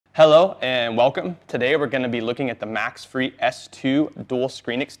Hello and welcome. Today we're going to be looking at the Maxfree S2 dual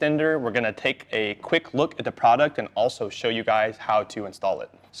screen extender. We're going to take a quick look at the product and also show you guys how to install it.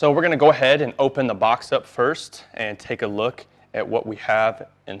 So we're going to go ahead and open the box up first and take a look at what we have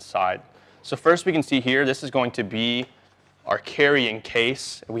inside. So first we can see here, this is going to be our carrying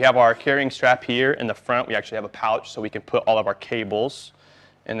case. We have our carrying strap here in the front. We actually have a pouch so we can put all of our cables.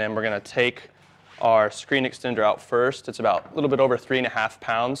 And then we're going to take our screen extender out first. It's about a little bit over 3.5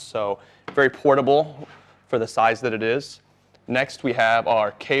 pounds, so very portable for the size that it is. Next we have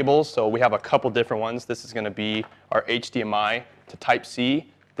our cables, so we have a couple different ones. This is going to be our HDMI to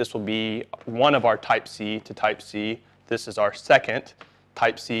Type-C. This will be one of our Type-C to Type-C. This is our second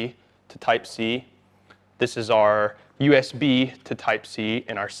Type-C to Type-C. This is our USB to Type-C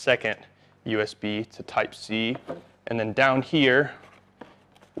and our second USB to Type-C. And then down here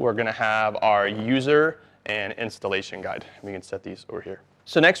we're going to have our user and installation guide. We can set these over here.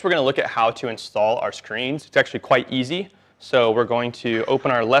 So next we're going to look at how to install our screens. It's actually quite easy. So we're going to open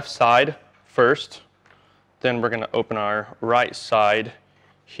our left side first. Then we're going to open our right side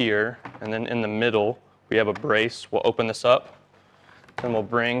here. And then in the middle we have a brace. We'll open this up. Then we'll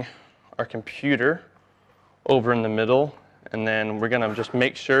bring our computer over in the middle. And then we're going to just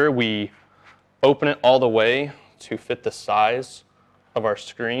make sure we open it all the way to fit the size of our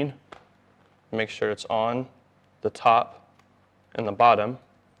screen. Make sure it's on the top and the bottom.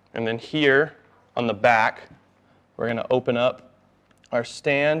 And then here on the back, we're going to open up our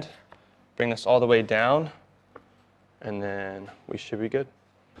stand, bring this all the way down, and then we should be good.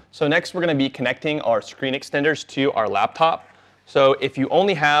 So next we're going to be connecting our screen extenders to our laptop. So if you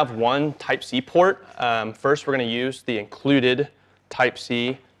only have one Type-C port, first we're going to use the included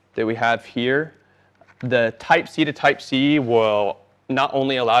Type-C that we have here. The Type-C to Type-C will not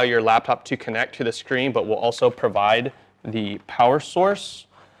only allow your laptop to connect to the screen, but will also provide the power source.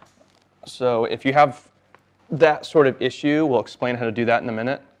 So if you have that sort of issue, we'll explain how to do that in a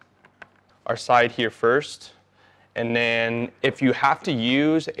minute. Our side here first. And then if you have to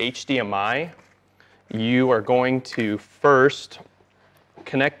use HDMI, you are going to first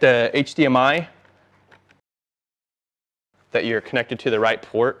connect the HDMI that you're connected to the right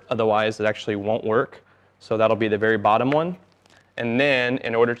port, otherwise it actually won't work. So that'll be the very bottom one. And then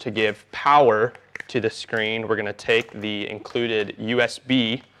in order to give power to the screen, we're going to take the included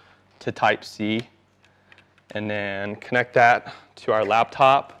USB to Type-C and then connect that to our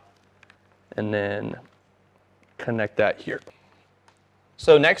laptop and then connect that here.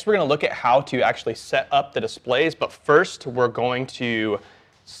 So next we're going to look at how to actually set up the displays, but first we're going to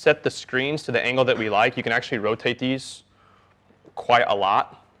set the screens to the angle that we like. You can actually rotate these quite a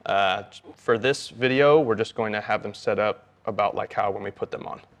lot. For this video, we're just going to have them set up about like how when we put them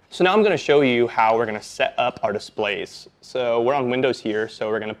on. So now I'm going to show you how we're going to set up our displays. So we're on Windows here, so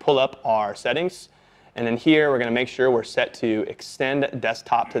we're going to pull up our settings, and then here we're going to make sure we're set to extend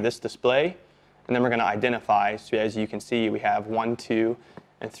desktop to this display, and then we're going to identify. So as you can see, we have 1, 2,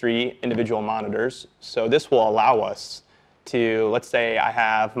 and 3 individual monitors. So this will allow us to, let's say I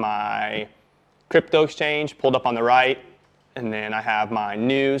have my crypto exchange pulled up on the right, and then I have my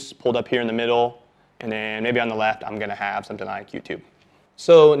news pulled up here in the middle, and then maybe on the left, I'm going to have something like YouTube.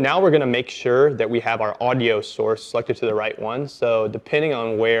 So now we're going to make sure that we have our audio source selected to the right one. So depending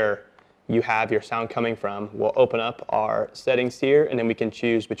on where you have your sound coming from, we'll open up our settings here, and then we can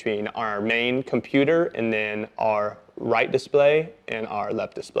choose between our main computer and then our right display and our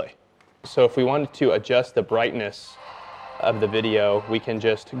left display. So if we wanted to adjust the brightness of the video, we can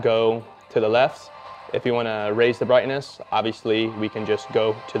just go to the left. If you want to raise the brightness, obviously we can just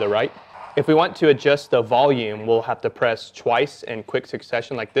go to the right. If we want to adjust the volume, we'll have to press twice in quick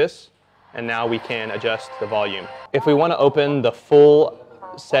succession like this, and now we can adjust the volume. If we want to open the full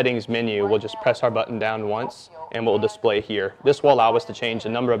settings menu, we'll just press our button down once and we'll display here. This will allow us to change a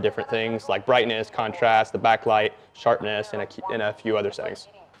number of different things like brightness, contrast, the backlight, sharpness, and a few other settings.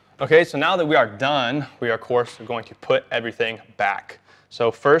 Okay, so now that we are done, we are of course going to put everything back.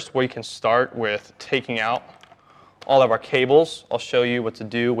 So first we can start with taking out all of our cables. I'll show you what to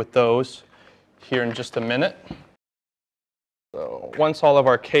do with those here in just a minute. So once all of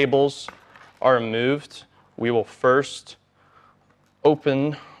our cables are removed, we will first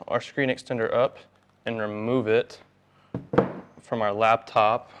open our screen extender up and remove it from our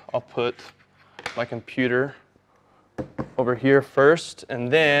laptop. I'll put my computer over here first,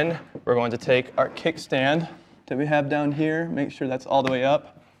 and then we're going to take our kickstand that we have down here, make sure that's all the way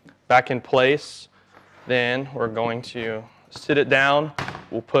up, back in place. Then we're going to sit it down.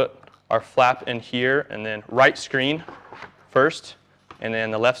 We'll put our flap in here, and then right screen first, and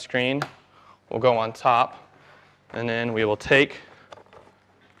then the left screen will go on top. And then we will take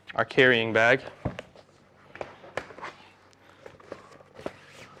our carrying bag.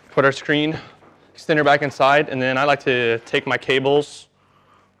 Put our screen extender back inside, and then I like to take my cables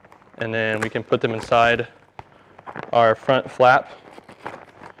and then we can put them inside our front flap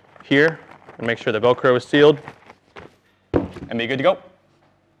here and make sure the Velcro is sealed and be good to go.